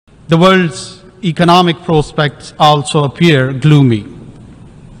the world's economic prospects also appear gloomy.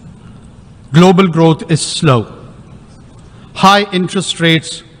 Global growth is slow. High interest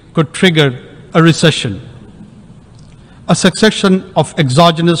rates could trigger a recession. A succession of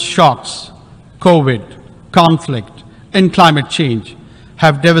exogenous shocks, COVID, conflict, and climate change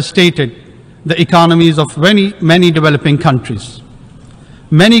have devastated the economies of many developing countries.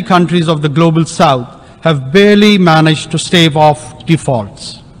 Many countries of the global south have barely managed to stave off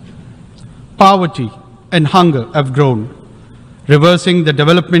defaults. Poverty and hunger have grown, reversing the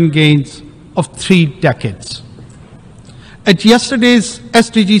development gains of 3 decades. At yesterday's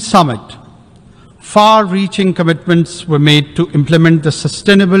SDG summit, far-reaching commitments were made to implement the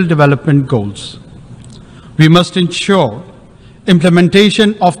Sustainable Development Goals. We must ensure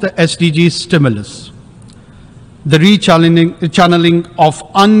implementation of the SDG stimulus, the rechanneling of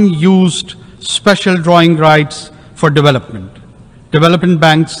unused special drawing rights for development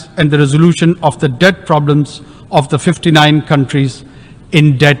banks, and the resolution of the debt problems of the 59 countries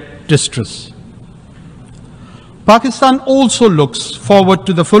in debt distress. Pakistan also looks forward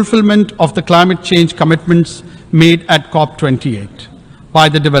to the fulfillment of the climate change commitments made at COP28 by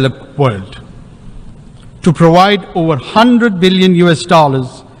the developed world to provide over $100 billion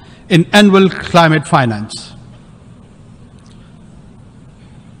in annual climate finance,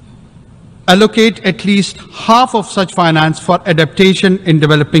 allocate at least half of such finance for adaptation in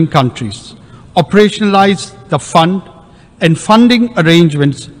developing countries, operationalize the fund and funding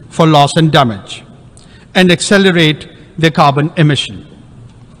arrangements for loss and damage, and accelerate their carbon emission.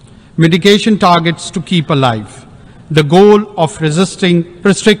 Mitigation targets to keep alive the goal of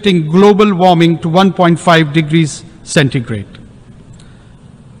restricting global warming to 1.5 degrees centigrade.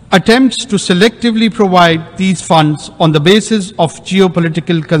 Attempts to selectively provide these funds on the basis of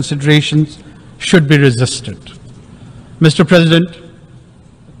geopolitical considerations should be resisted. Mr. President,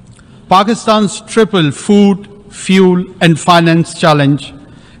 Pakistan's triple food, fuel, and finance challenge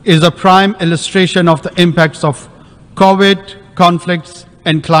is a prime illustration of the impacts of COVID, conflicts,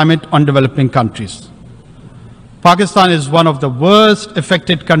 and climate on developing countries. Pakistan is one of the worst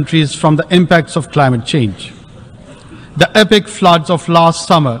affected countries from the impacts of climate change. The epic floods of last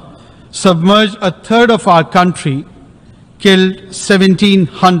summer submerged a third of our country, killed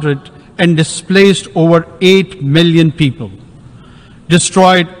 1,700, and displaced over 8 million people,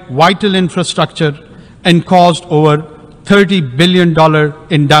 destroyed vital infrastructure, and caused over $30 billion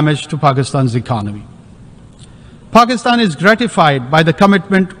in damage to Pakistan's economy. Pakistan is gratified by the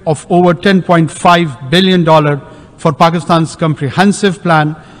commitment of over $10.5 billion for Pakistan's comprehensive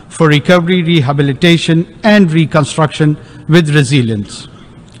plan for recovery, rehabilitation, and reconstruction with resilience.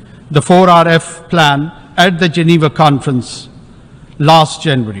 The 4RF plan at the Geneva conference last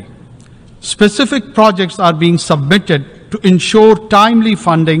January. Specific projects are being submitted to ensure timely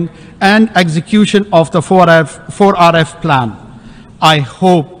funding and execution of the 4RF plan. I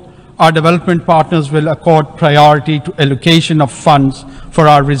hope our development partners will accord priority to allocation of funds for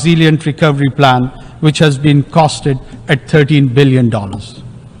our resilient recovery plan, which has been costed at $13 billion.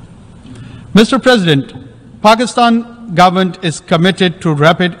 Mr. President, Pakistan government is committed to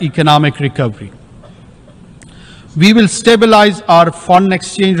rapid economic recovery. We will stabilize our foreign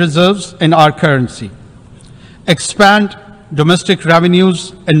exchange reserves in our currency, expand domestic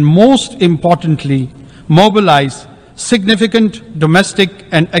revenues, and most importantly, mobilize significant domestic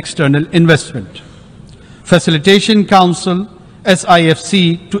and external investment. Facilitation Council,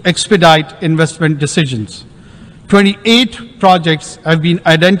 SIFC, to expedite investment decisions. 28 projects have been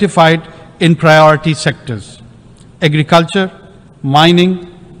identified in priority sectors: agriculture, mining,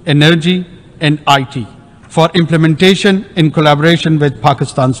 energy, and IT, for implementation in collaboration with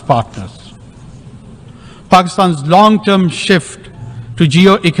Pakistan's partners. Pakistan's long-term shift to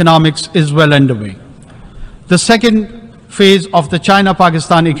geoeconomics is well underway. The second phase of the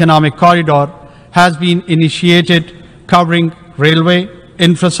China-Pakistan Economic Corridor has been initiated, covering railway,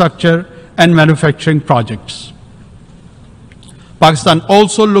 infrastructure, and manufacturing projects. Pakistan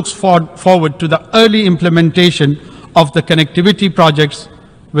also looks forward to the early implementation of the connectivity projects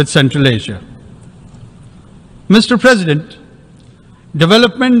with Central Asia. Mr. President,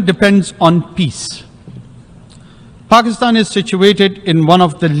 development depends on peace. Pakistan is situated in one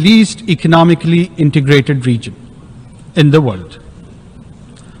of the least economically integrated regions in the world.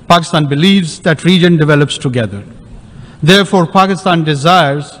 Pakistan believes that region develops together. Therefore, Pakistan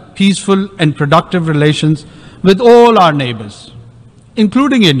desires peaceful and productive relations with all our neighbors,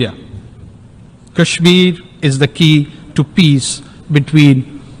 including India. Kashmir is the key to peace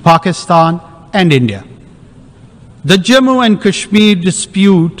between Pakistan and India. The Jammu and Kashmir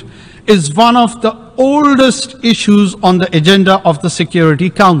dispute is one of the oldest issues on the agenda of the Security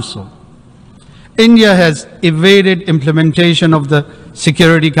Council. India has evaded implementation of the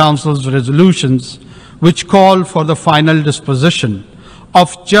Security Council's resolutions, which call for the final disposition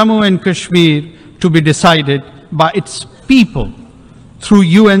of Jammu and Kashmir to be decided by its people through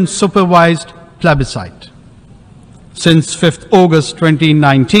UN-supervised plebiscite. Since 5th August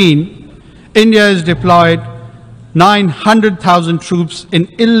 2019, India has deployed 900,000 troops in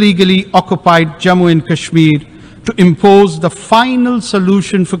illegally occupied Jammu and Kashmir to impose the final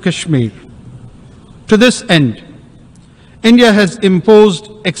solution for Kashmir. To this end, India has imposed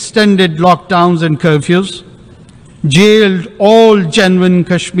extended lockdowns and curfews, jailed all genuine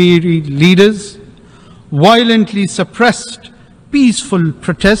Kashmiri leaders, violently suppressed peaceful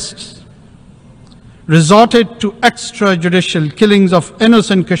protests, resorted to extrajudicial killings of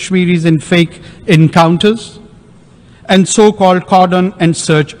innocent Kashmiris in fake encounters, and so-called cordon and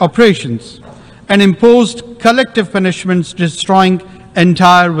search operations, and imposed collective punishments destroying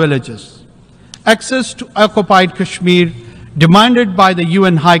entire villages. Access to occupied Kashmir, demanded by the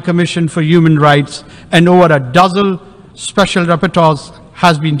UN High Commission for Human Rights and over a dozen special rapporteurs,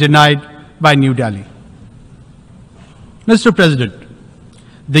 has been denied by New Delhi. Mr. President,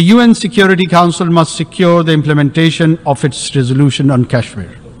 the UN Security Council must secure the implementation of its resolution on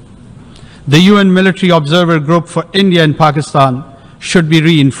Kashmir. The UN Military Observer Group for India and Pakistan should be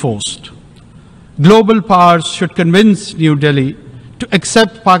reinforced. Global powers should convince New Delhi to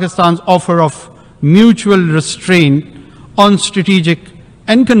accept Pakistan's offer of mutual restraint on strategic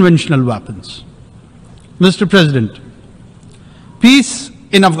and conventional weapons. Mr. President, peace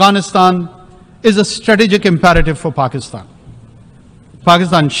in Afghanistan is a strategic imperative for Pakistan.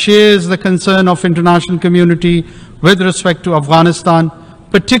 Pakistan shares the concern of international community with respect to Afghanistan,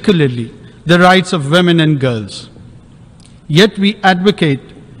 particularly the rights of women and girls. Yet we advocate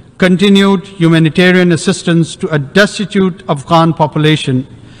continued humanitarian assistance to a destitute Afghan population,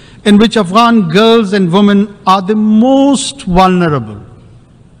 in which Afghan girls and women are the most vulnerable,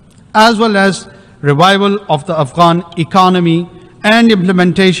 as well as revival of the Afghan economy and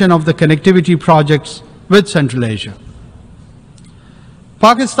implementation of the connectivity projects with Central Asia.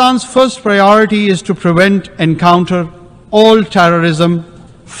 Pakistan's first priority is to prevent and counter all terrorism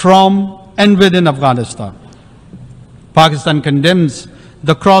from and within Afghanistan. Pakistan condemns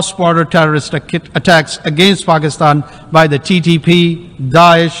the cross-border terrorist attacks against Pakistan by the TTP,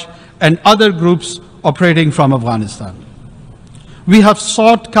 Daesh, and other groups operating from Afghanistan. We have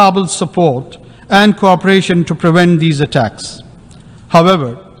sought Kabul's support and cooperation to prevent these attacks.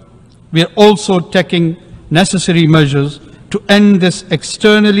 However, we are also taking necessary measures to end this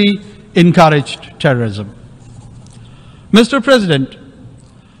externally encouraged terrorism. Mr. President,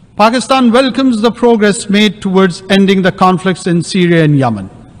 Pakistan welcomes the progress made towards ending the conflicts in Syria and Yemen.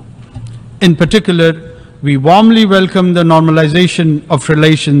 In particular, we warmly welcome the normalization of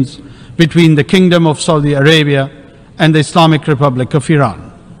relations between the Kingdom of Saudi Arabia and the Islamic Republic of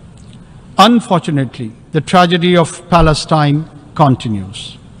Iran. Unfortunately, the tragedy of Palestine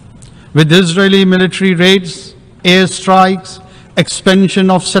continues, with Israeli military raids, airstrikes, expansion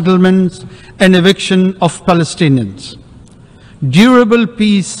of settlements, and eviction of Palestinians. Durable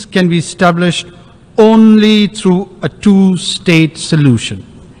peace can be established only through a two-state solution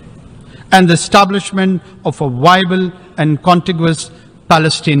and the establishment of a viable and contiguous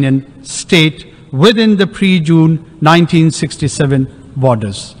Palestinian state within the pre-June 1967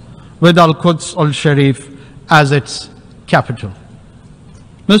 borders, with Al-Quds al-Sharif as its capital.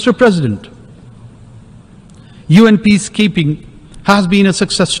 Mr. President, UN peacekeeping has been a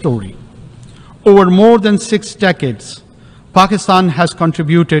success story. Over more than 6 decades, Pakistan has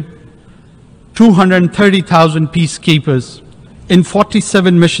contributed 230,000 peacekeepers in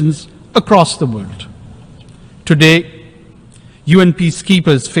 47 missions across the world. Today, UN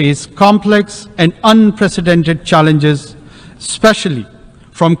peacekeepers face complex and unprecedented challenges, especially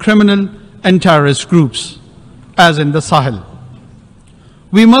from criminal and terrorist groups, as in the Sahel.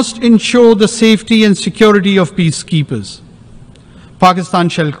 We must ensure the safety and security of peacekeepers. Pakistan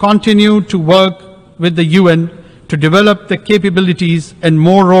shall continue to work with the UN to develop the capabilities and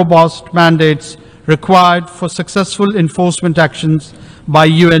more robust mandates required for successful enforcement actions by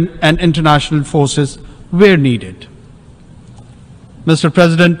UN and international forces where needed. Mr.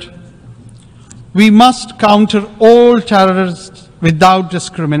 President, we must counter all terrorists without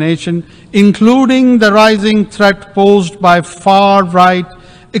discrimination, including the rising threat posed by far-right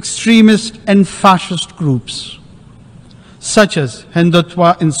extremist and fascist groups, such as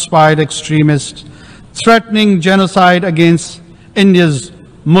Hindutva-inspired extremists threatening genocide against India's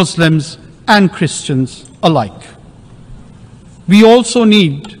Muslims and Christians alike. We also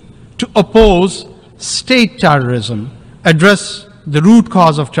need to oppose state terrorism, address the root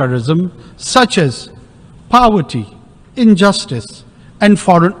cause of terrorism, such as poverty, injustice, and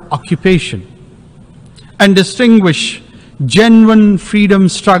foreign occupation, and distinguish genuine freedom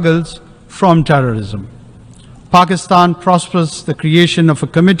struggles from terrorism. Pakistan prospers the creation of a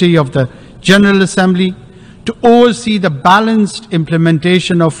committee of the General Assembly to oversee the balanced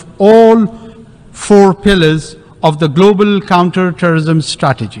implementation of all 4 pillars of the global counter-terrorism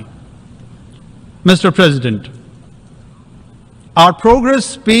strategy. Mr. President, our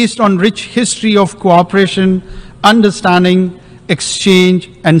progress based on rich history of cooperation, understanding, exchange,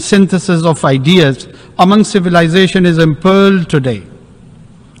 and synthesis of ideas among civilization is impearled today.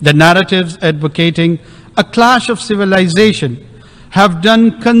 The narratives advocating a clash of civilization have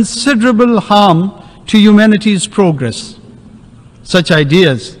done considerable harm to humanity's progress. Such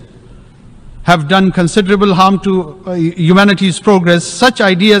ideas have done considerable harm to humanity's progress. Such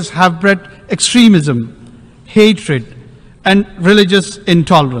ideas have bred extremism, hatred, and religious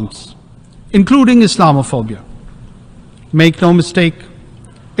intolerance, including Islamophobia. Make no mistake,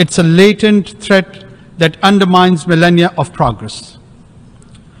 it's a latent threat that undermines millennia of progress.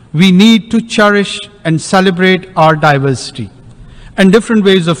 We need to cherish and celebrate our diversity and different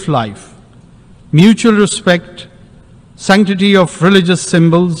ways of life. Mutual respect, sanctity of religious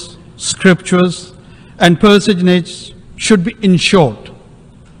symbols, scriptures, and personage should be ensured.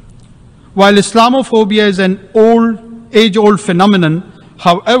 While Islamophobia is an age-old phenomenon,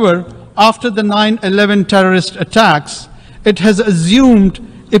 however, after the 9/11 terrorist attacks, it has assumed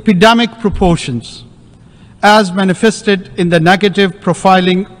epidemic proportions, as manifested in the negative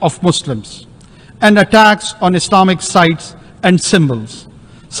profiling of Muslims and attacks on Islamic sites and symbols,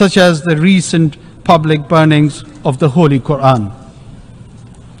 such as the recent public burnings of the Holy Quran.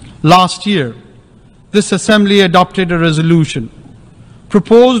 Last year, this Assembly adopted a resolution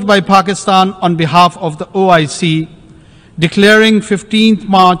proposed by Pakistan on behalf of the OIC, declaring 15th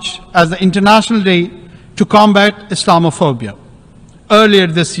March as the International Day to combat Islamophobia. Earlier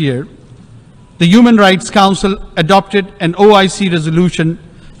this year, the Human Rights Council adopted an OIC resolution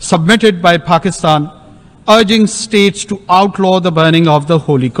submitted by Pakistan urging states to outlaw the burning of the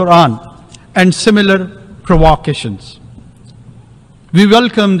Holy Quran and similar provocations. We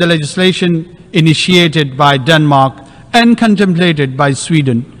welcome the legislation initiated by Denmark and contemplated by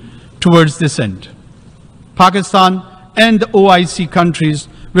Sweden towards this end. Pakistan and the OIC countries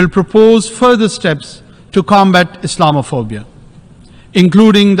will propose further steps to combat Islamophobia,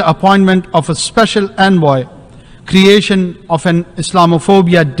 including the appointment of a special envoy, creation of an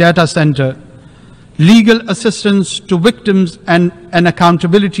Islamophobia data center, legal assistance to victims, and an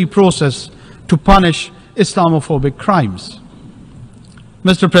accountability process to punish Islamophobic crimes.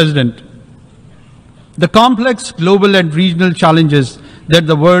 Mr. President, the complex global and regional challenges that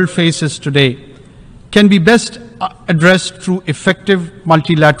the world faces today can be best addressed through effective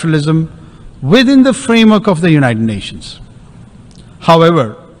multilateralism within the framework of the United Nations.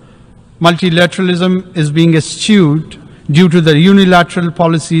 However, multilateralism is being eschewed due to the unilateral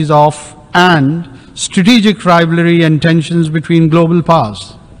policies of and strategic rivalry and tensions between global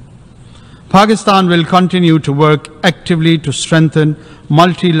powers. Pakistan will continue to work actively to strengthen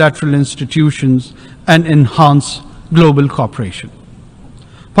multilateral institutions and enhance global cooperation.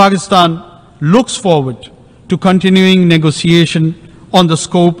 Pakistan looks forward to continuing negotiation on the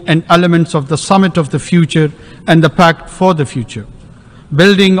scope and elements of the Summit of the Future and the Pact for the Future,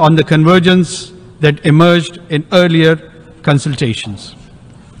 building on the convergence that emerged in earlier consultations.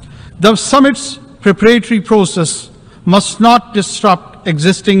 The summit's preparatory process must not disrupt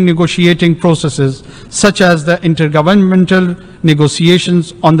existing negotiating processes, such as the intergovernmental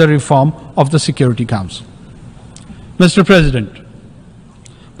negotiations on the reform of the Security Council. Mr. President,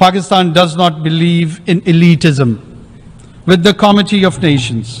 Pakistan does not believe in elitism. With the Committee of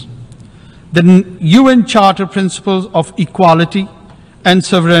Nations, the UN Charter principles of equality and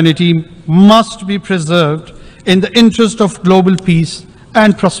sovereignty must be preserved in the interest of global peace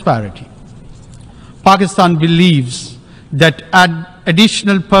and prosperity. Pakistan believes that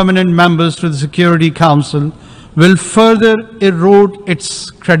additional permanent members to the Security Council will further erode its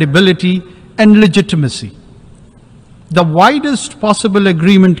credibility and legitimacy. The widest possible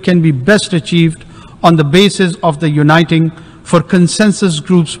agreement can be best achieved on the basis of the Uniting for Consensus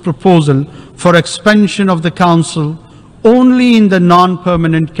Group's proposal for expansion of the Council only in the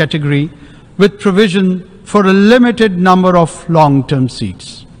non-permanent category, with provision for a limited number of long-term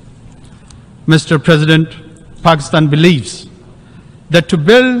seats. Mr. President, Pakistan believes that to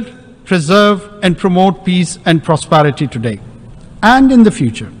build, preserve, and promote peace and prosperity today and in the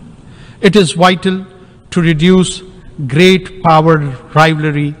future, it is vital to reduce great power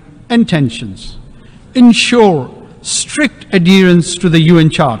rivalry and tensions, ensure strict adherence to the UN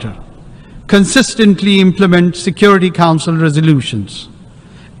Charter, consistently implement Security Council resolutions,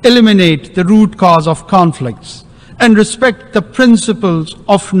 eliminate the root cause of conflicts, and respect the principles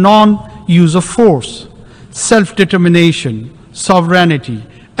of non-use of force, self-determination, sovereignty,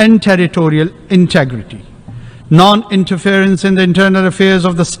 and territorial integrity, non-interference in the internal affairs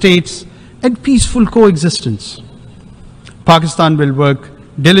of the states, and peaceful coexistence. Pakistan will work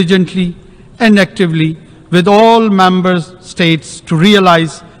diligently and actively with all member states to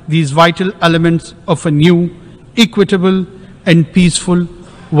realize these vital elements of a new, equitable, and peaceful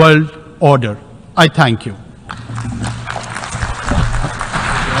world order. I thank you.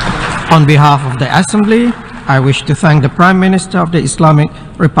 On behalf of the Assembly, I wish to thank the Prime Minister of the Islamic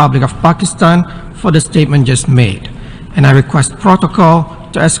Republic of Pakistan for the statement just made, and I request protocol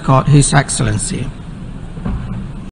to escort His Excellency.